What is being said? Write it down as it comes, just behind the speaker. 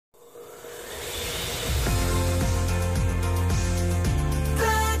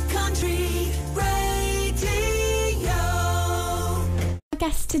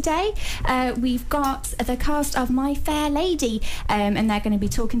guests today. We've got the cast of My Fair Lady, and they're going to be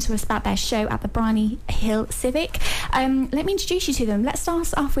talking to us about their show at the Brierley Hill Civic. Let me introduce you to them. Let's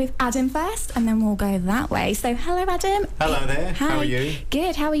start off with Adam first, and then we'll go that way. So, hello, Adam. Hello there. Hi. How are you?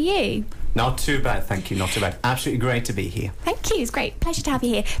 Good. How are you? Not too bad, thank you. Not too bad. Absolutely great to be here. Thank you. It's great. Pleasure to have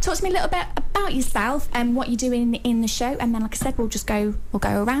you here. Talk to me a little bit about yourself and what you're doing in the show, and then, like I said, we'll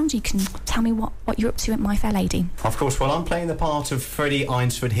go around. You can tell me what you're up to at My Fair Lady. Of course. Well, I'm playing the part of Freddie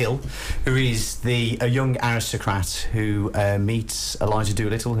Eynsford Hill, who is a young aristocrat who meets Eliza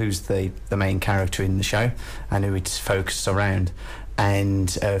Doolittle, who's the main character in the show, and who it's focused around.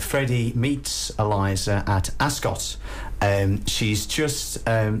 And Freddie meets Eliza at Ascot. She's just,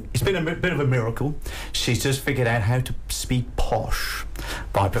 it's been a bit of a miracle. She's just figured out how to speak posh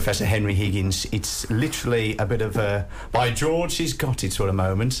by Professor Henry Higgins. It's literally a bit of a, by George, she's got it sort of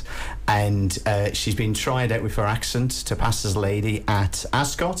moment. And she's been tried out with her accent to pass as a lady at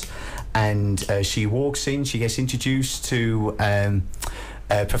Ascot. And she walks in, she gets introduced to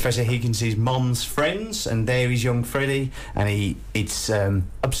Professor Higgins' mum's friends, and there is young Freddie, and it's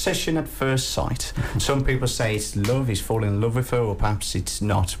obsession at first sight. Some people say it's love, he's falling in love with her, or perhaps it's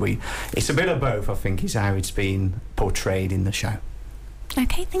not. It's a bit of both, I think, is how it's been portrayed in the show.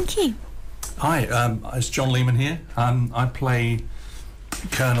 Okay, thank you. Hi, it's John Lehman here. I play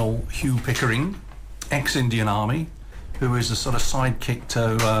Colonel Hugh Pickering, ex-Indian Army, who is a sort of sidekick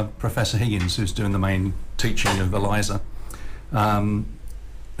to Professor Higgins, who's doing the main teaching of Eliza.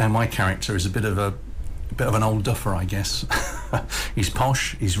 And my character is a bit of an old duffer, I guess. He's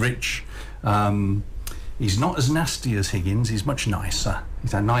posh, he's rich, he's not as nasty as Higgins, he's much nicer.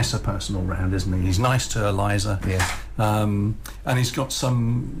 He's a nicer person all round, isn't he? He's nice to Eliza. Yeah. And he's got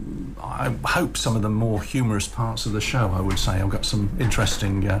some, I hope, some of the more humorous parts of the show, I would say. I've got some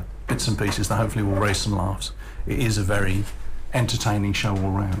interesting bits and pieces that hopefully will raise some laughs. It is a very entertaining show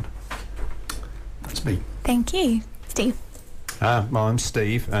all round. That's me. Thank you. Steve. Well, I'm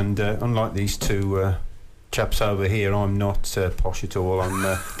Steve, and unlike these two chaps over here, I'm not posh at all.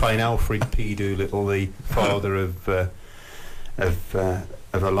 I'm playing Alfred P. Doolittle, the father of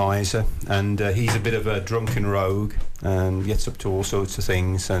Eliza, and he's a bit of a drunken rogue and gets up to all sorts of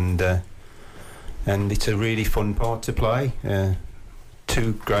things, and it's a really fun part to play.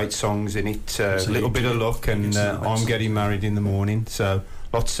 Two great songs in it, a little bit of luck, and I'm getting married in the morning, so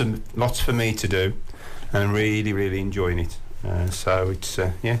lots for me to do, and I'm really enjoying it. So it's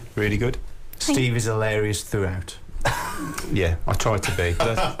really good. Steve is hilarious throughout. Yeah, I try to be.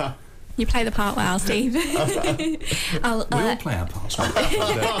 You play the part well, Steve. We all play our parts.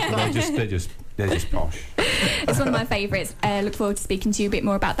 They're just posh. It's one of my favourites. Look forward to speaking to you a bit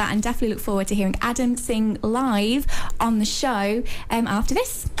more about that, and definitely look forward to hearing Adam sing live on the show after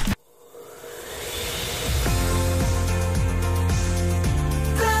this.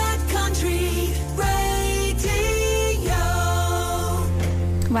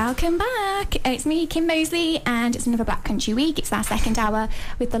 Welcome back. It's me, Kim Moseley, and it's another Black Country Week. It's our second hour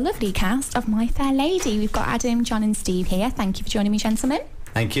with the lovely cast of My Fair Lady. We've got Adam, John and Steve here. Thank you for joining me, gentlemen.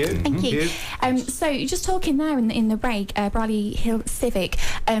 Thank you. Thank you. So you're just talking there in the break, Brierley Hill Civic.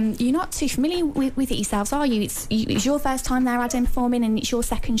 You're not too familiar with it yourselves, are you? It's your first time there, Adam, performing, and it's your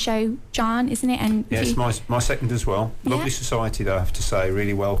second show, John, isn't it? And yeah, it's my second as well. Yeah. Lovely society, though, I have to say.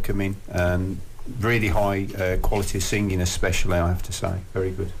 Really welcoming and really high quality of singing, especially, I have to say.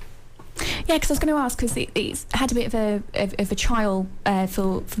 Very good. Yeah, because I was going to ask, because it's had a bit of a trial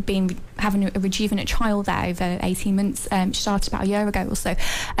for having a rejuvenate trial there over 18 months. Started about a year ago or so.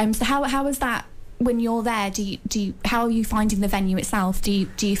 So how was that when you're there? How are you finding the venue itself? Do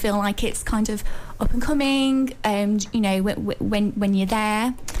you feel like it's kind of up and coming? When you're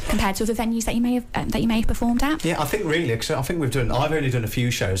there compared to other venues that you may have performed at? Yeah, I think really, cause I think I've only done a few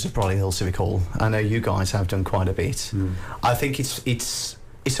shows at Brierley Hill Civic Hall. I know you guys have done quite a bit. I think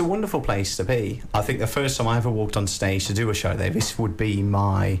it's a wonderful place to be. I think the first time I ever walked on stage to do a show there, this would be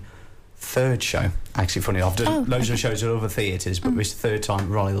my third show. Actually, funny enough, I've done loads of shows at other theatres, but this is the third time at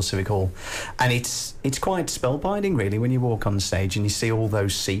Brierley Hill Civic Hall. And it's quite spellbinding, really, when you walk on stage and you see all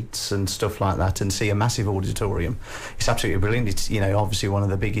those seats and stuff like that, and see a massive auditorium. It's absolutely brilliant. It's, obviously one of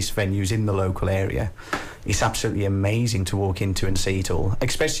the biggest venues in the local area. It's absolutely amazing to walk into and see it all,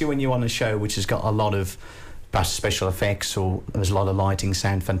 especially when you're on a show which has got a lot of perhaps special effects, or there's a lot of lighting,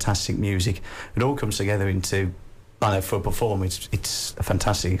 sound, fantastic music. It all comes together into, for a performance, it's a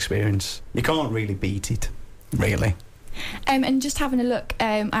fantastic experience. You can't really beat it, really. And just having a look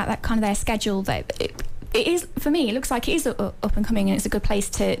at that kind of their schedule, that it is, for me, it looks like it is up and coming, and it's a good place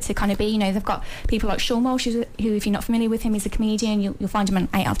to kind of be. They've got people like Sean Walsh, who, if you're not familiar with him, is a comedian. You'll find him on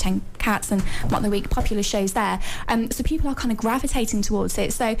 8 out of 10 Cats and Mock the Week, popular shows there. So people are kind of gravitating towards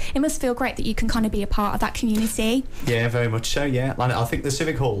it. So it must feel great that you can kind of be a part of that community. Yeah, very much so. Yeah, like, I think the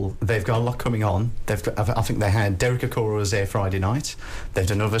Civic Hall, they've got a lot coming on. I think they had Derek Okora was there Friday night. They've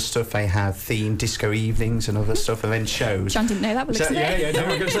done other stuff. They have themed disco evenings and other stuff, event shows. John didn't know that, but looks yeah,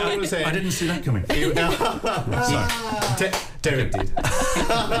 Derek Okora was there. I didn't see that coming. Derek did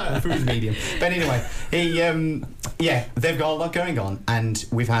through his medium. But anyway, they've got a lot going on, and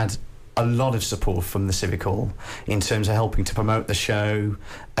we've had a lot of support from the Civic Hall in terms of helping to promote the show,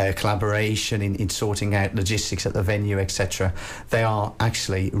 collaboration in sorting out logistics at the venue, etc. They are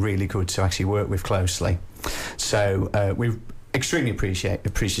actually really good to actually work with closely. So we're extremely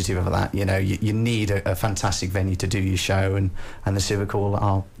appreciative of that. You know, you need a fantastic venue to do your show, and the Civic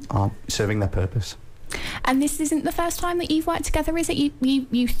Hall are serving their purpose. And this isn't the first time that you've worked together, is it?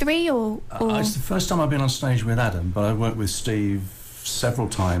 You three, or? It's the first time I've been on stage with Adam, but I worked with Steve several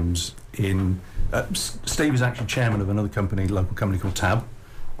times. Steve is actually chairman of another company, local company called Tab.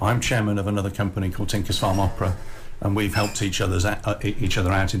 I'm chairman of another company called Tinker's Farm Opera, and we've helped each other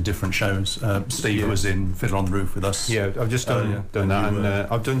out in different shows. Steve was in Fiddler on the Roof with us. Yeah, I've just done that, and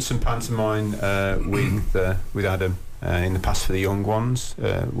I've done some pantomime with Adam in the past for the young ones,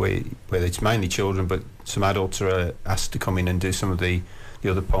 where it's mainly children, but some adults are asked to come in and do some of the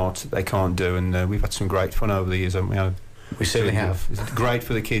other parts that they can't do, and we've had some great fun over the years, haven't we, Adam? We certainly have. It's great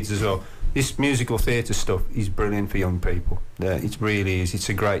for the kids as well. This musical theatre stuff is brilliant for young people. It really is. It's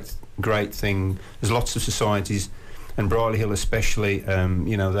a great thing. There's lots of societies, and Brierley Hill especially,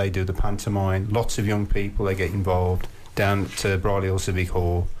 they do the pantomime. Lots of young people, they get involved down to Brierley Hill Civic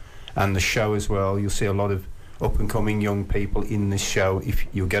Hall, and the show as well. You'll see a lot of up-and-coming young people in this show if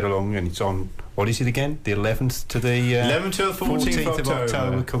you get along, and it's on, what is it again? The 11th to the 11th to the 14th of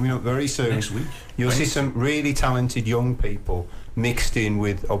October, coming up very soon. Next week. You'll see some really talented young people mixed in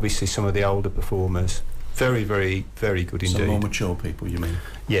with obviously some of the older performers. Very, very, very good indeed. Some more mature people, you mean?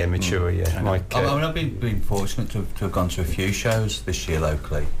 Yeah, mature, yeah. Like, I've been fortunate to have gone to a few shows this year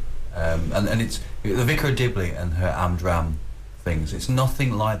locally, and it's the Vicar of Dibley and her Amdram things. It's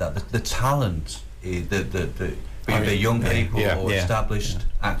nothing like that. The talent, be they young people or established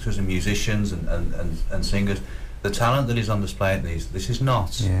actors and musicians and singers, the talent that is on display at these. This is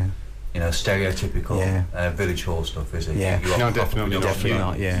not stereotypical village hall stuff, is it? Yeah, no, definitely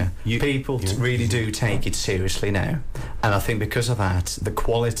not. Yeah, people really do take it seriously now, and I think because of that, the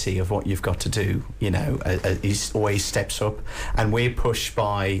quality of what you've got to do, is always steps up, and we're pushed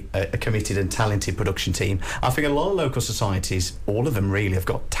by a committed and talented production team. I think a lot of local societies, all of them really, have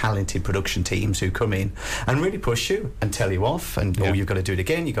got talented production teams who come in and really push you and tell you off, and you've got to do it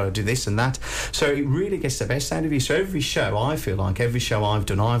again, you've got to do this and that. So it really gets the best out of you. So every show, I feel like every show I've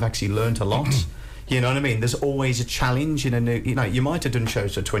done, I've actually learned a lot. You know what I mean? There's always a challenge in a new. You might have done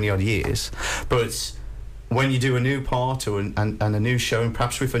shows for 20 odd years, but when you do a new part and a new show, and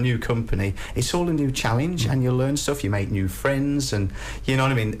perhaps with a new company, it's all a new challenge, and you learn stuff. You make new friends, and you know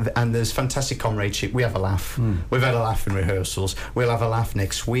what I mean. And there's fantastic comradeship. We have a laugh. We've had a laugh in rehearsals. We'll have a laugh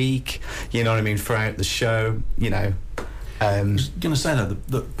next week. You know what I mean? Throughout the show, I was going to say that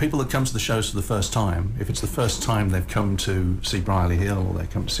the people that come to the shows for the first time, if it's the first time they've come to see Brierley Hill, or they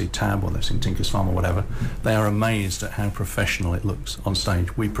come to see Tab, or they've seen Tinker's Farm or whatever, they are amazed at how professional it looks on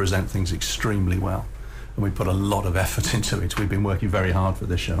stage. We present things extremely well, and we put a lot of effort into it. We've been working very hard for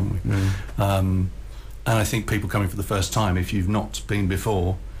this show, haven't we? And I think people coming for the first time, if you've not been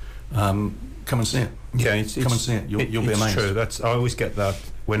before, come and see it. Yeah, come and see it. You'll be amazed. It's true. I always get that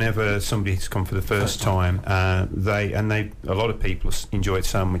whenever somebody's come for the first time. A lot of people enjoy it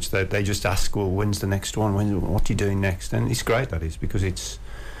so much that they just ask, well, when's the next one? What are you doing next? And it's great, that is, because it's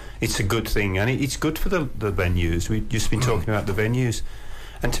a good thing, and it's good for the venues. We've just been talking about the venues,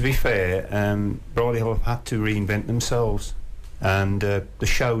 and to be fair, Brierley Hill have had to reinvent themselves, and the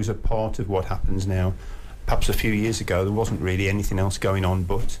shows are part of what happens now. Perhaps a few years ago there wasn't really anything else going on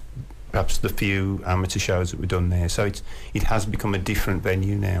but perhaps the few amateur shows that were done there. So it has become a different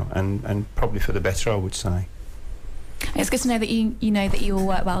venue now, and probably for the better, I would say. It's good to know that you all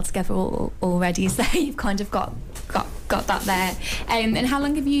work well together already. So you've kind of got that there. And how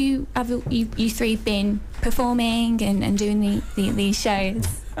long have you three been performing and doing these shows?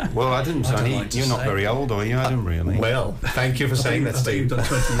 Well, Adam, you're not very old, are you, Adam? Really? Well, thank you for saying that, Steve. You've done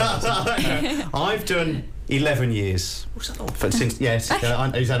 20 years. I've done 11 years. What's that old? Since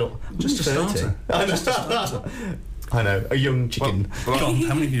he's adult. Just a 30. starter. Just a starter. I know, a young chicken. Well, John,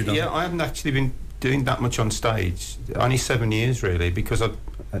 how many have you done? Yeah, I haven't actually been doing that much on stage. Only 7 years, really, because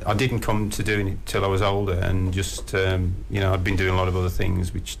I didn't come to doing it till I was older, and just I'd been doing a lot of other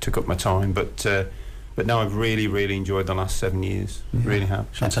things which took up my time. But But no, I've really, really enjoyed the last 7 years. Really have.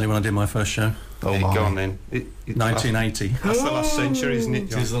 Shall I tell you when I did my first show? Oh my. Go on then. 1980. That's the last century, isn't it, It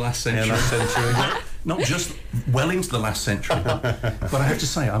John? is the last century. Yeah, last century. Not just well into the last century, but I have to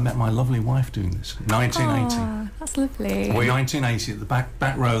say, I met my lovely wife doing this. 1980. Oh, that's lovely. 1980 at the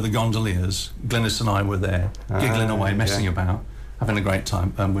back row of the gondoliers. Glynis and I were there, giggling away, messing about, having a great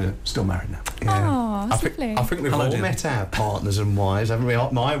time, and we're still married now. Oh, that's lovely. I think we've Hello, all dear. met our partners and wives, haven't we?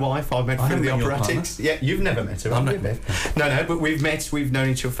 My wife, I've met I through haven't the met your operatics. Yeah, you've never met her, I'm have you, not- Bev? No, but we've known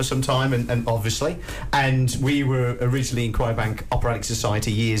each other for some time, and obviously, and we were originally in Crowbank Operatic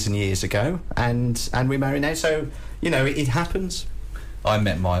Society years and years ago, and we're married now, so, you know, it happens. I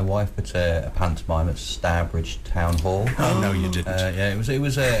met my wife at a pantomime at Stourbridge Town Hall. Oh, no, you didn't. Yeah, it was like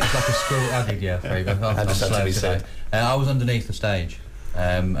a school. I did, yeah. Very good. I'm just had to slow be today. said. I was underneath the stage,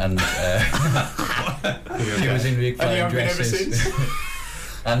 and she was in big And you flowing haven't been ever dresses. since?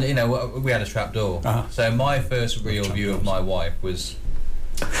 And you know, we had a trap door. Uh-huh. So my first real view of my wife was.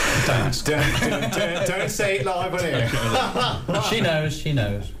 Don't say it live on here. She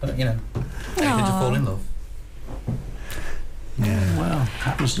knows. But you know, anything to fall in love. Yeah, well,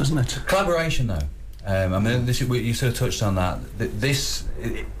 happens, doesn't it? Collaboration, though. I mean, you sort of touched on that.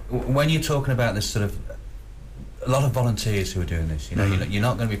 When you're talking about this sort of a lot of volunteers who are doing this, you know, you're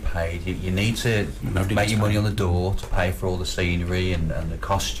not going to be paid. You need to Nobody make gets your money paid. on the door to pay for all the scenery and the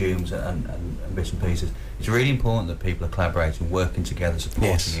costumes and bits and pieces. It's really important that people are collaborating, working together, supporting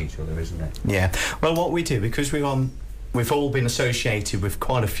Yes. each other, isn't it? Yeah. Well, what we do, because we've all been associated with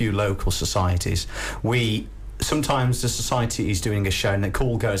quite a few local societies, sometimes the society is doing a show and the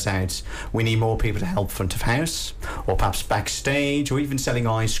call goes out, we need more people to help front of house, or perhaps backstage, or even selling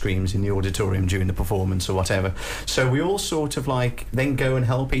ice creams in the auditorium during the performance or whatever. So we all sort of like then go and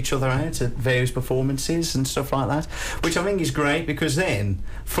help each other out at various performances and stuff like that, which I think is great, because then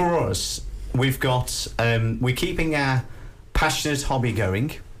for us we've got we're keeping our passionate hobby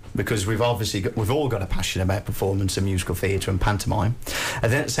going, because we've all got a passion about performance and musical theatre and pantomime, and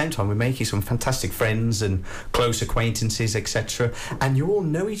then at the same time we're making some fantastic friends and close acquaintances, etc. And you all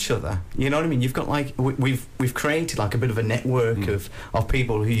know each other. You know what I mean? You've got like we've created like a bit of a network of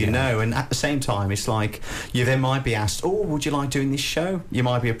people who you know, and at the same time it's like you then might be asked, oh, would you like doing this show? You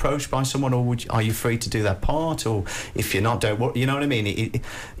might be approached by someone, or are you free to do that part? Or if you're not, you know what I mean?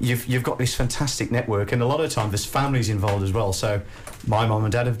 You've got this fantastic network, and a lot of times there's families involved as well. So my mum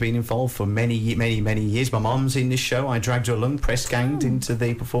and dad have been involved for many years. My mum's in this show. I dragged her along, press ganged into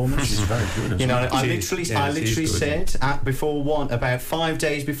the performance. She's very good, You know, I She is. literally She's good. said about 5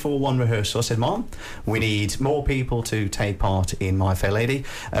 days before one rehearsal, I said, Mum, we need more people to take part in My Fair Lady.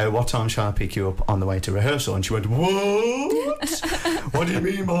 What time shall I pick you up on the way to rehearsal? And she went, what? What do you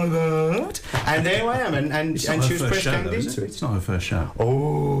mean by that? And there I am, and It's she not her was first press show, ganged though, is into it? it. It's not her first show.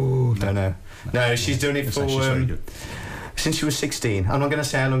 Oh, don't know. No, she's done it Yes, for she's very good. since she was 16. I'm not going to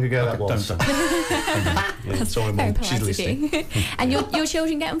say how long ago that was. Don't. It's all Very Mum. She's polite of listening. you. And your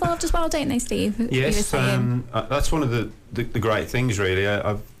children get involved as well, don't they, Steve? You were Yes, saying. that's one of the great things, really.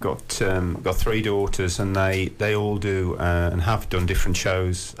 I've got 3 daughters, and they all do and have done different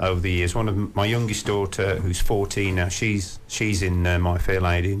shows over the years. One of my youngest daughter, who's 14 now, she's in My Fair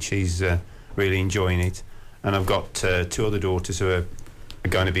Lady, and she's really enjoying it. And I've got 2 other daughters who are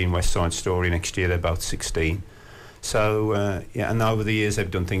going to be in West Side Story next year. They're both 16. So and over the years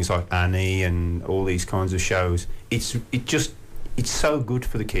they've done things like Annie and all these kinds of shows. It's so good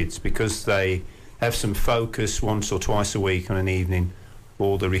for the kids, because they have some focus once or twice a week on an evening,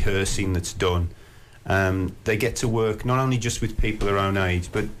 all the rehearsing that's done. They get to work not only just with people their own age,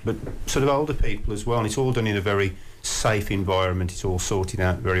 but sort of older people as well, and it's all done in a very safe environment. It's all sorted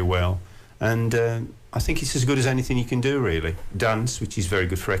out very well, and I think it's as good as anything you can do, really. Dance, which is very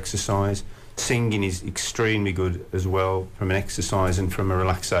good for exercise. Singing is extremely good as well from an exercise and from a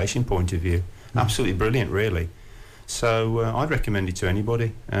relaxation point of view. Absolutely brilliant, really. So I'd recommend it to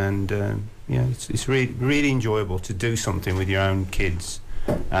anybody, and it's really enjoyable to do something with your own kids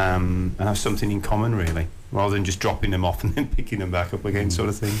and have something in common, really, rather than just dropping them off and then picking them back up again, sort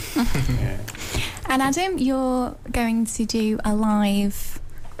of thing. Yeah. And Adam, you're going to do a live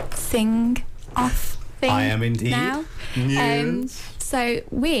sing-off thing. I am indeed. Now. Yes. So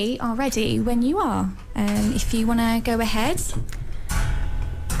we are ready when you are. If you want to go ahead.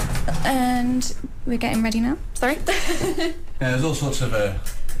 And we're getting ready now. Sorry. There's all sorts of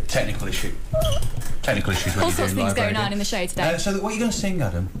technical issues when All you're sorts doing of things live going radio. on in the show today. So what are you going to sing,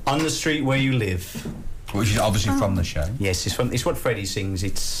 Adam? On the Street Where You Live. Which is obviously from the show. Yes, it's what Freddie sings.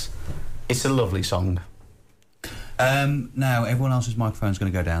 It's a lovely song. Now everyone else's microphone's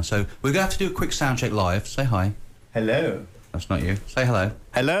going to go down, so we're going to have to do a quick sound check live. Say hi. Hello. That's not you. Say hello.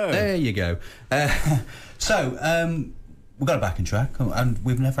 Hello. There you go. We've got a backing track, and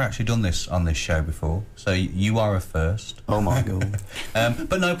we've never actually done this on this show before, so you are a first. Oh my God.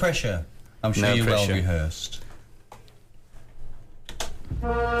 But no pressure. I'm sure you're well rehearsed.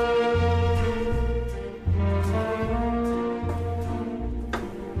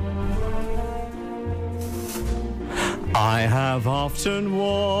 I have often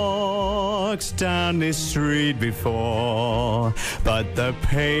walked down this street before, but the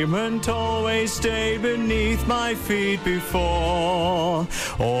pavement always stayed beneath my feet before.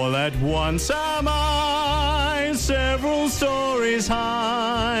 All at once am I several stories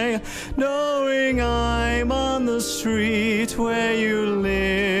high, knowing I'm on the street where you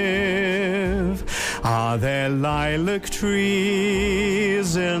live. Are there lilac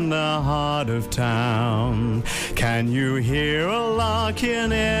trees in the heart of town? Can you hear a lark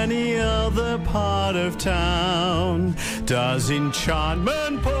in any other part of town? Does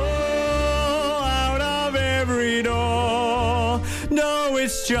enchantment pour out of every door? No,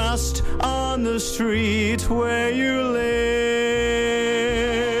 it's just on the street where you live.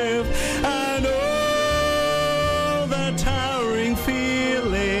 And oh, the towering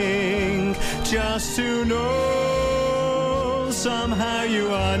feeling just to know somehow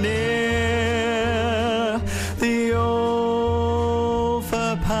you are near. The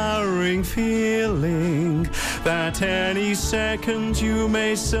overpowering feeling that any second you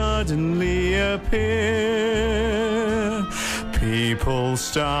may suddenly appear. People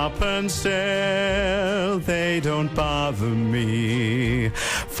stop and stare, they don't bother me,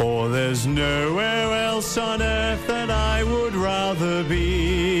 for there's nowhere else on earth that I would rather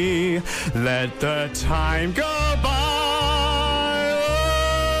be. Let the time go by,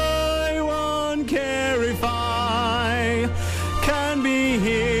 I won't care if I can be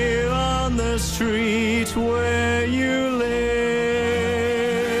here on the street where you live.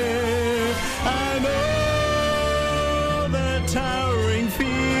 And oh, the towering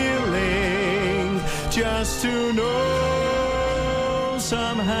feeling just to know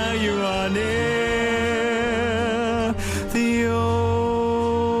somehow you are near. The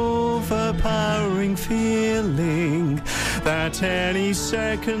overpowering feeling that any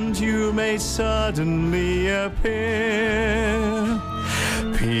second you may suddenly appear.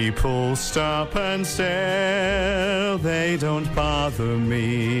 People stop and stare, they don't bother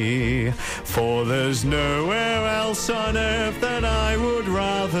me, for there's nowhere else on earth that I would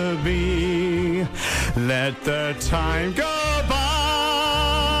rather be. Let the time go by,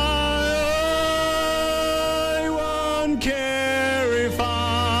 I won't care if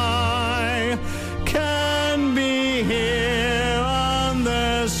I can be here on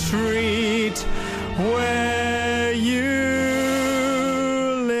the street where you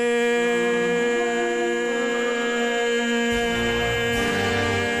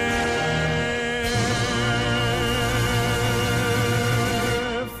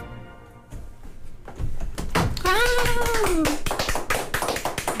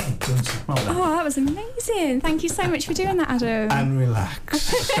amazing. Thank you so much for doing that, Adam. And relax.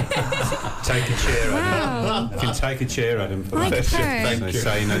 Take a chair, Adam. Wow. You can take a chair, Adam, for Like that. a pro. Thank you.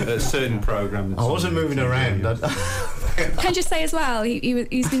 Saying a certain programme. I wasn't moving around. Can I just say as well,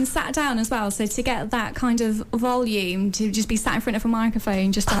 he's been sat down as well, so to get that kind of volume, to just be sat in front of a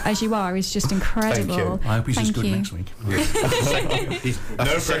microphone just as you are, is just incredible. Thank you. I hope he's as Thank good you. next week.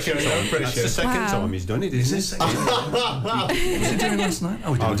 No pressure, no pressure. That's the second time he's done it, isn't it? Was it doing last night?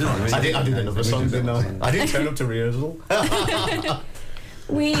 Oh, we did. I did another song, didn't I? I didn't turn up to rehearsal.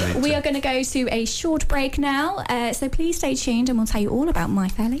 We are going to go to a short break now, so please stay tuned and we'll tell you all about My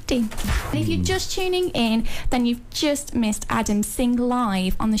Fair Lady. And if you're just tuning in, then you've just missed Adam sing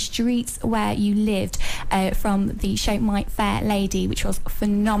live on the streets where you lived from the show My Fair Lady, which was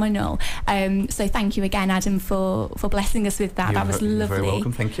phenomenal. So thank you again, Adam, for blessing us with that. That was lovely. You're very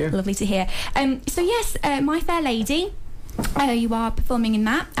welcome, thank you. Lovely to hear. So yes, My Fair Lady. You are performing in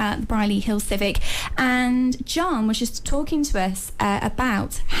that at the Brierley Hill Civic, and John was just talking to us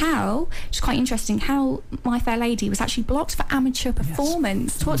about how, which is quite interesting, how My Fair Lady was actually blocked for amateur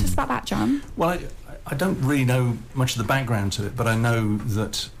performance. Talk to us about that, John. Well, I don't really know much of the background to it, but I know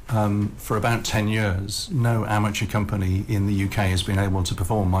that for about 10 years, no amateur company in the UK has been able to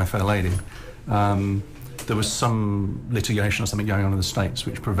perform My Fair Lady. There was some litigation or something going on in the States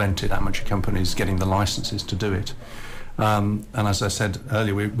which prevented amateur companies getting the licenses to do it. And as I said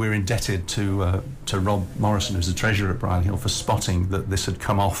earlier, we're indebted to Rob Morrison, who's the treasurer at Brierley Hill, for spotting that this had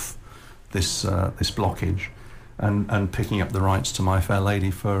come off this blockage and picking up the rights to My Fair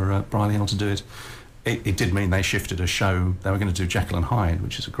Lady for Brierley Hill to do it. It did mean they shifted a show. They were going to do Jekyll and Hyde,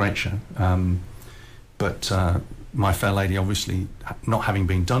 which is a great show. But My Fair Lady, obviously, not having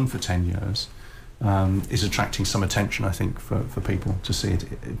been done for 10 years, is attracting some attention, I think, for people to see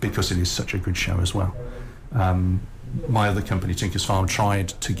it, because it is such a good show as well. My other company, Tinker's Farm, tried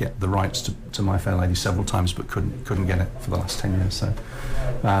to get the rights to My Fair Lady several times, but couldn't get it for the last 10 years. So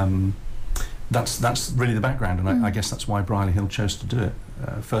that's really the background, and I guess that's why Brierley Hill chose to do it.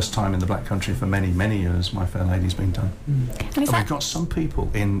 First time in the Black Country for many, many years, My Fair Lady's been done. And we've got some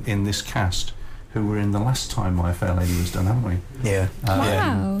people in this cast who were in the last time My Fair Lady was done, haven't we? Yeah.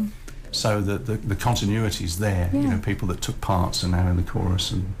 Wow. So the continuity's there. You know, people that took parts are now in the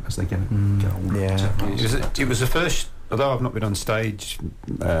chorus, and as they get older. Yeah. It was the first. Although I've not been on stage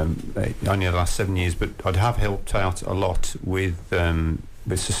only the last 7 years, but I have helped out a lot with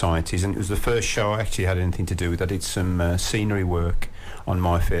societies, and it was the first show I actually had anything to do with. I did some scenery work on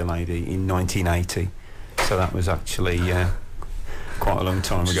My Fair Lady in 1980, so that was actually quite a long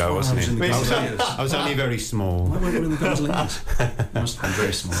time ago, wasn't it? I was only very small. Why weren't you in the Gosling? Must have been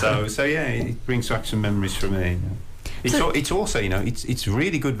very small. So yeah, it brings back some memories for me. It's also, you know, it's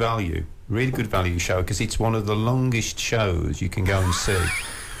really good value show, because it's one of the longest shows you can go and see.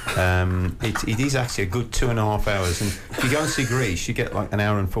 It is actually a good 2.5 hours, and if you go and see Greece, you get like 1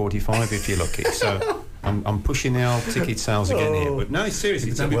 hour and 45 if you're lucky. So I'm pushing the old ticket sales again here, but no, seriously,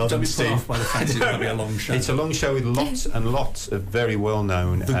 it's Don't be put off by the fact it's going to be a long show. It's a long show with lots and lots of very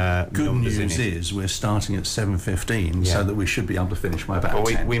well-known The good numbers news in it. is we're starting at 7:15, so that we should be able to finish by about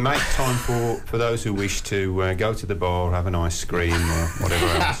 10. We make time for those who wish to go to the bar, have an ice cream or whatever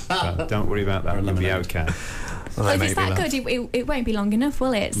else. So don't worry about that, you'll be okay. Well, if it's that good, it won't be long enough,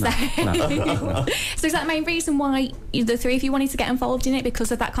 will it? No. So is that the main reason why the three of you wanted to get involved in it,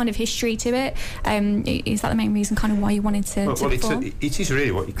 because of that kind of history to it? Is that the main reason kind of why you wanted to perform? It is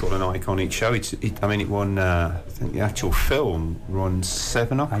really what you call an iconic show. It won, I think the actual film won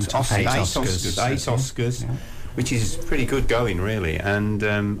 7 Oscars. Yeah. Which is pretty good going, really. And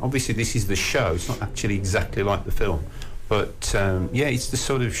obviously this is the show. It's not actually exactly like the film. But it's the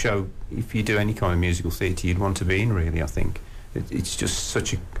sort of show, if you do any kind of musical theatre, you'd want to be in, really, I think. It's just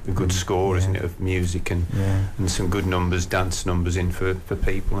such a good score, isn't it, of music and some good numbers, dance numbers in for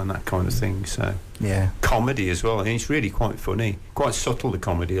people and that kind of thing. So comedy as well, and it's really quite funny, quite subtle, the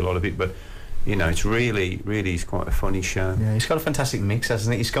comedy, a lot of it, but you know, it's really is quite a funny show. Yeah, it's got a fantastic mix,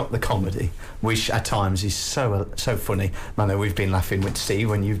 hasn't it? It's got the comedy, which at times is so funny. I know we've been laughing with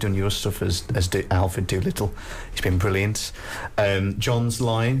Steve when you've done your stuff as Alfred Doolittle. It's been brilliant. John's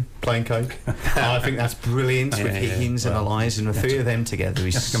line, Plain Coke. I think that's brilliant with Higgins and Eliza, and the three of them together.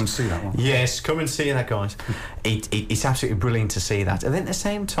 Yes, come and see that one. Yes, come and see that, guys. It's absolutely brilliant to see that. And then at the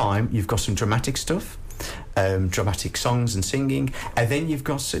same time, you've got some dramatic stuff. Dramatic songs and singing, and then you've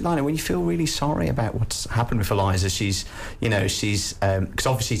got when you feel really sorry about what's happened with Eliza. She's because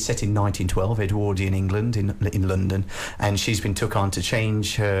obviously it's set in 1912, Edwardian England in London, and she's been took on to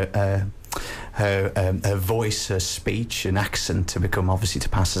change her voice, her speech and accent to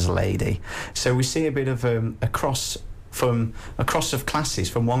pass as a lady. So we see a bit of a cross of classes,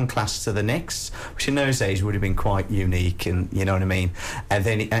 from one class to the next, which in those days would have been quite unique, and you know what I mean. And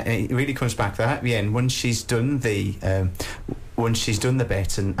then it really comes back to that at the end, when she's done the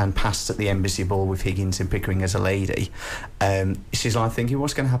bet and passed at the embassy ball with Higgins and Pickering as a lady. She's like thinking,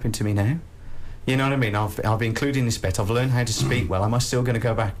 what's going to happen to me now? You know what I mean? I've been included in this bet. I've learned how to speak well. Am I still going to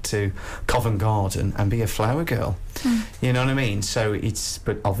go back to Covent Garden and be a flower girl? You know what I mean? So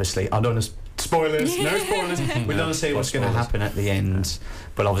but obviously I don't know. Spoilers, no spoilers. We don't say what's going to happen at the end,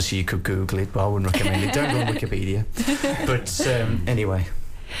 but obviously you could Google it, but I wouldn't recommend it. Don't go on Wikipedia. But anyway.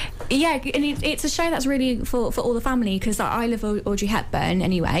 Yeah, and it's a show that's really for all the family, because I love Audrey Hepburn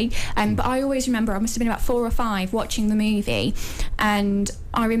anyway, but I always remember I must have been about 4 or 5 watching the movie, and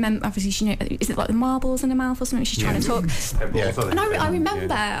I remember, obviously, is it like the marbles in her mouth or something? She's trying to talk. And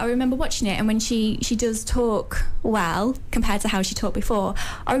I remember watching it, and when she does talk well compared to how she talked before,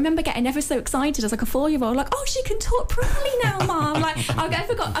 I remember getting ever so excited as like a 4-year-old, like, oh, she can talk properly now, Mum. Like I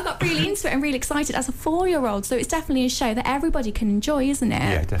got really into it and really excited as a 4-year-old. So it's definitely a show that everybody can enjoy, isn't it?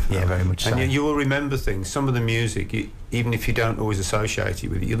 Yeah, definitely. Yeah, very much so. And you will remember things. Some of the music, even if you don't always associate it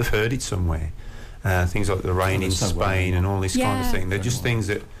with it, you'll have heard it somewhere. Things like the rain in Spain and all this kind of thing. They're just things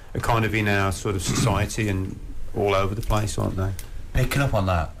that are kind of in our sort of society and all over the place, aren't they? Picking up on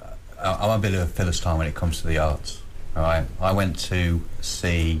that, I'm a bit of a Philistine when it comes to the arts. All right, I went to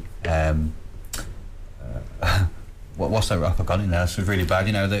see what's that? I've forgotten now. This was really bad.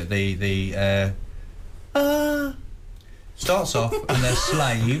 You know, the starts off and they're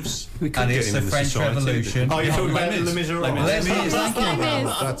slaves, We could and get it's him the in the French society. Revolution. Oh, you're talking about Les Mis. Les Miserables. Les Mis, thank you.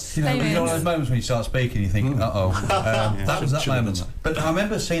 That's You know those moments when you start speaking, you think, that was that Should have moment. done But I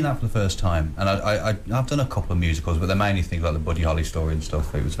remember seeing that for the first time, and I've done a couple of musicals, but they're mainly things like the Buddy Holly story and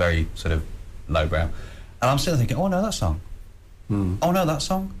stuff. It was very sort of lowbrow, and I'm still thinking, oh no, that song. Oh no, that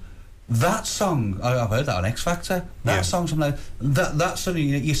song. That song, I've heard that on X Factor. That song, something like that's something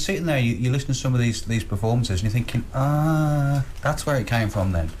you're sitting there, you listen to some of these performances, and you're thinking, that's where it came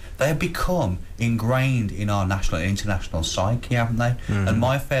from. Then they have become ingrained in our national and international psyche, haven't they? And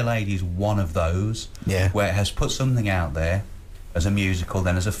My Fair Lady is one of those, where it has put something out there as a musical,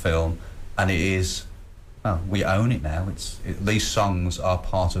 then as a film, and it is. Well, we own it now. These songs are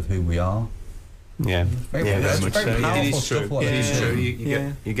part of who we are. Yeah, Very much so. powerful It is stuff, true. what It they is do.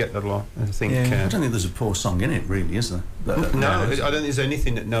 true. You get that a lot. I think. I don't think there's a poor song in it, really, is there? No, I don't think there's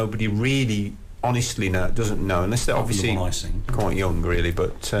anything that nobody really honestly doesn't know, unless they're obviously I sing. quite young, really.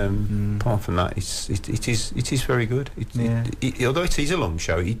 But apart from that, it is very good. Although it is a long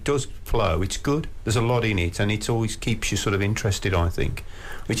show, it does flow. It's good. There's a lot in it, and it always keeps you sort of interested, I think,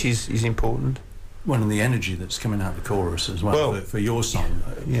 which is important. Well, and the energy that's coming out of the chorus as well, for your song.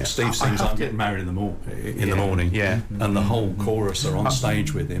 Steve sings "I'm getting married in the morning," and the whole chorus are on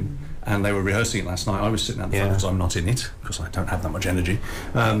stage with him, and they were rehearsing it last night. I was sitting at the front because I'm not in it, because I don't have that much energy.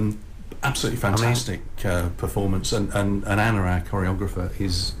 Absolutely fantastic performance, and Anna, our choreographer,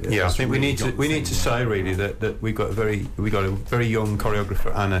 is. I think we need to say really that we got a very young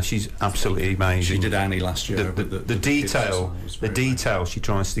choreographer, Anna. She's absolutely amazing. She did Annie last year. The detail she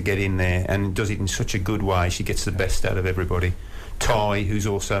tries to get in there, and does it in such a good way. She gets the best out of everybody. Ty, who's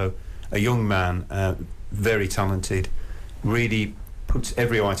also a young man, very talented, really puts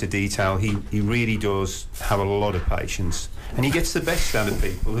every eye to detail. He really does have a lot of patience, and he gets the best out of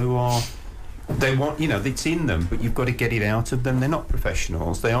people who are. They want, it's in them, but you've got to get it out of them. They're not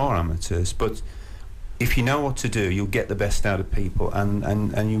professionals; they are amateurs. But if you know what to do, you'll get the best out of people,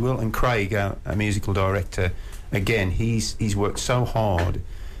 and you will. And Craig, our musical director, again, he's worked so hard.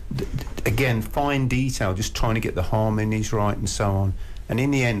 Again, fine detail, just trying to get the harmonies right and so on. And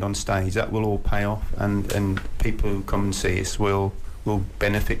in the end, on stage, that will all pay off, and people who come and see us will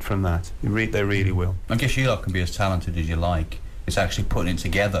benefit from that. They really will. I guess you lot can be as talented as you like. It's actually putting it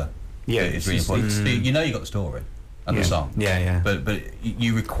together. Yeah, it's really important. You know, you got the story and the song. But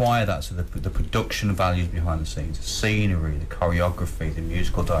you require that, so the production values behind the scenes, the scenery, the choreography, the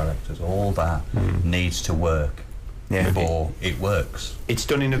musical directors, all that needs to work before it works. It's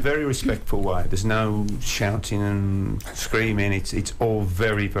done in a very respectful way. There's no shouting and screaming. It's all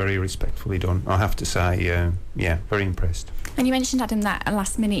very, very respectfully done. I have to say, very impressed. And you mentioned, Adam, that at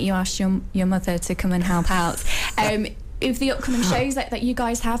last minute you asked your mother to come and help out. With the upcoming shows that you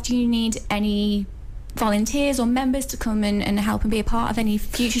guys have, do you need any volunteers or members to come and help and be a part of any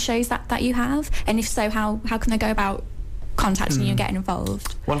future shows that you have? And if so, how can they go about contacting you and getting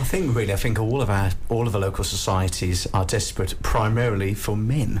involved? Well, I think all of the local societies are desperate primarily for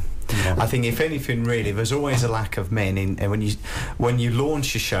men. I think if anything, really, there's always a lack of men in. And when you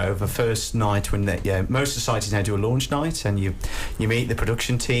launch a show, the first night most societies now do a launch night, and you meet the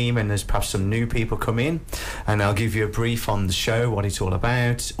production team, and there's perhaps some new people come in, and they'll give you a brief on the show, what it's all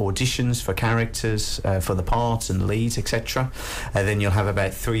about, auditions for characters, for the parts and leads, etc. And then you'll have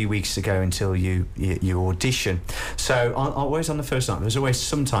about 3 weeks to go until you audition. So always on the first night, there's always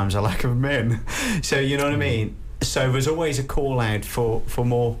sometimes a lack of men. So you know what I mean. So there's always a call out for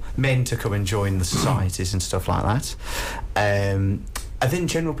more men to come and join the societies and stuff like that. And then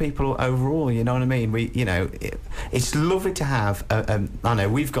general people overall, you know what I mean? It's lovely to have. I know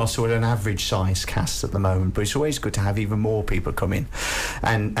we've got sort of an average size cast at the moment, but it's always good to have even more people come in.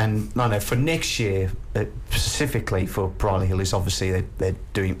 And I know for next year, specifically for Brierley Hill, is obviously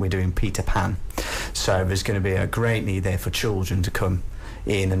we're doing Peter Pan, so there's going to be a great need there for children to come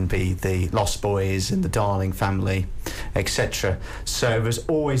in and be the Lost Boys and the Darling Family, etc. So there's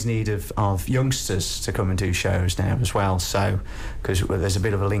always need of youngsters to come and do shows now as well, so because there's a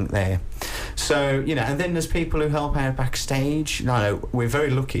bit of a link there. So and then there's people who help out backstage. We're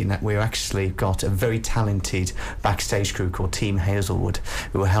very lucky in that we've actually got a very talented backstage crew called Team Hazelwood,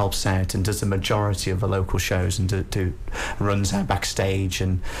 who helps out and does the majority of the local shows and runs our backstage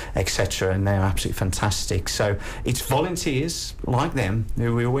and etc. and they're absolutely fantastic. So it's volunteers like them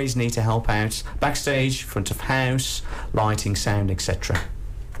who we always need to help out backstage, front of house, lighting, sound, etc.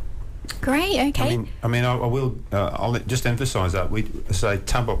 Great. Okay. I'll just emphasise that we say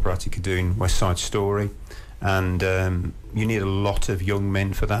Tab Operatic are doing West Side Story, and you need a lot of young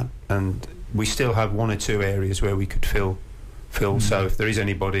men for that, and we still have 1 or 2 areas where we could fill. So if there is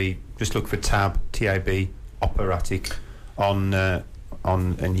anybody, just look for Tab Operatic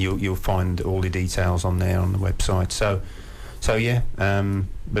and you'll find all the details on there on the website. So yeah,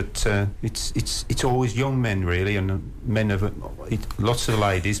 but it's always young men really, and men have lots of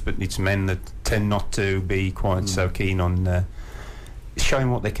ladies, but it's men that tend not to be quite so keen on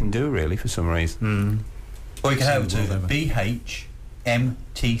showing what they can do really for some reason. Or you can head over to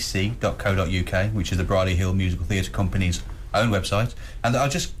BHMTC.co.uk, which is the Brierley Hill Musical Theatre Company's own website. And I'll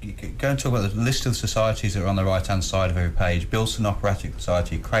just go and talk about the list of the societies that are on the right-hand side of every page. Bilston Operatic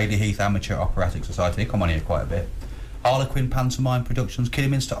Society, Cradley Heath Amateur Operatic Society, they come on here quite a bit. Harlequin Pantomime Productions,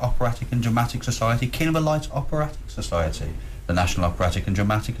 Kidderminster Operatic and Dramatic Society, Kimberley Operatic Society, the National Operatic and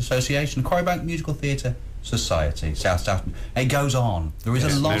Dramatic Association, Quarrybank Musical Theatre Society, South. It goes on. There is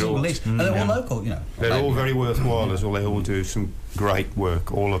a long list, and they're all local. They're all very worthwhile as well. They all do some great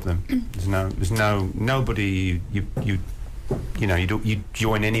work, all of them. There's nobody you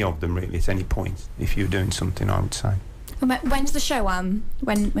join any of them really at any point if you're doing something, I would say. When's the show on?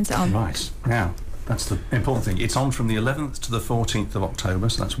 When's it on? Right, now that's the important thing. It's on from the 11th to the 14th of October,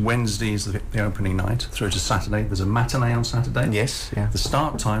 so that's Wednesday is the opening night through to Saturday. There's a matinee on Saturday. Yes, yeah. The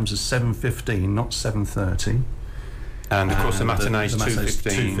start times is 7:15, not 7:30. And of course the matinee is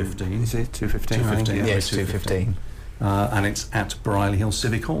 2:15. 2:15. Is it 2:15? 2:15, Yeah, it's 2:15. And it's at Brierley Hill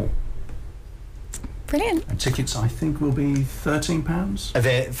Civic Hall. Brilliant. And tickets, I think, will be £13.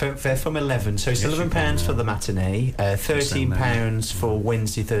 They're from 11, so it's Yes, £11 for the matinee, £13 for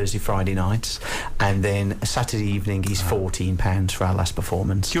Wednesday, Thursday, Friday nights, and then Saturday evening is £14 for our last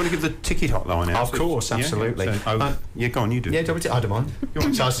performance. Do you want to give the ticket hotline out? Of course, absolutely. Yeah, go on, you do. Yeah, I don't mind.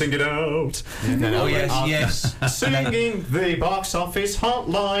 Shall I sing it out? Yeah. No, yes. Singing the box office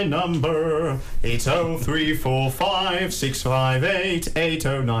hotline number. It's 0345 658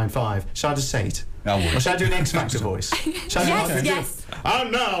 8095. Shall I just say it? Or shall I do an X Factor voice? Yes.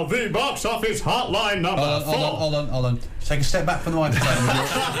 And now the box office hotline number. Hold on. Take a step back from the microphone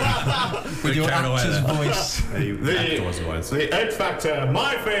with your actor's voice. The X Factor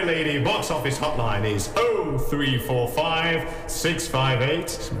My Fair Lady box office hotline is 0345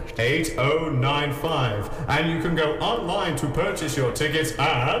 658 8095. And you can go online to purchase your tickets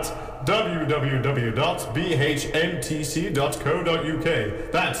at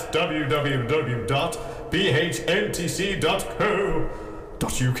www.bhmtc.co.uk. That's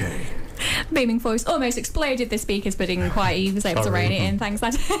www.bhmtc.co.uk. Booming voice almost exploded the speakers, but didn't quite. He was able to rein it in. Thanks,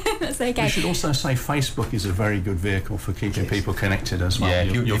 Dad. That's okay. You should also say Facebook is a very good vehicle for keeping people connected as well. Yeah,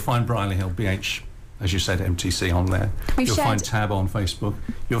 you'll find Brierley Hill BH, as you said, MTC on there. You'll find Tab on Facebook.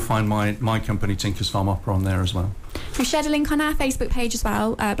 You'll find my company, Tinkers Farm Opera, on there as well. We've shared a link on our Facebook page as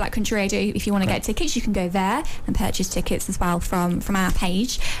well, Black Country Radio. If you want to get tickets, you can go there and purchase tickets as well from our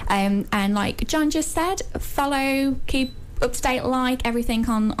page. And like John just said, follow, keep up to date, like everything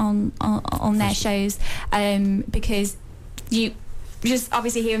on their shows, because you just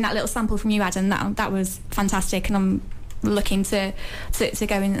obviously hearing that little sample from you, Adam, that was fantastic, and I'm looking to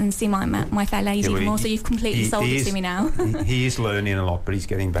go in and see my fair lady more. So you've completely sold it to me now. He is learning a lot, but he's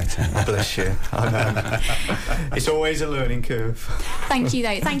getting better. Bless you. I know. It's always a learning curve. Thank you,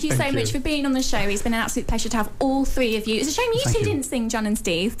 though. Thank you so much for being on the show. It's been an absolute pleasure to have all three of you. It's a shame you two didn't sing, John and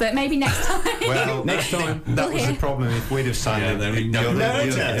Steve, but maybe next time. Well, next time. That was the problem. If we'd have sung it, you'd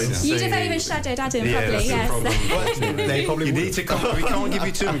have overshadowed Adam, probably. Yes. They probably you need to come. We can't give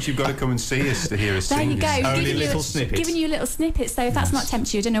you too much. You've got to come and see us to hear us there sing. There you go. Only little snippets. Giving you little snippets, so if that's not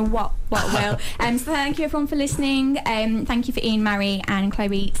tempted you, I don't know what will. So thank you everyone for listening. Thank you for Ian, Marrey and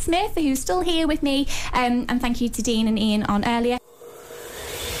Chloe Smith, who's still here with me, and thank you to Dean and Ian on earlier.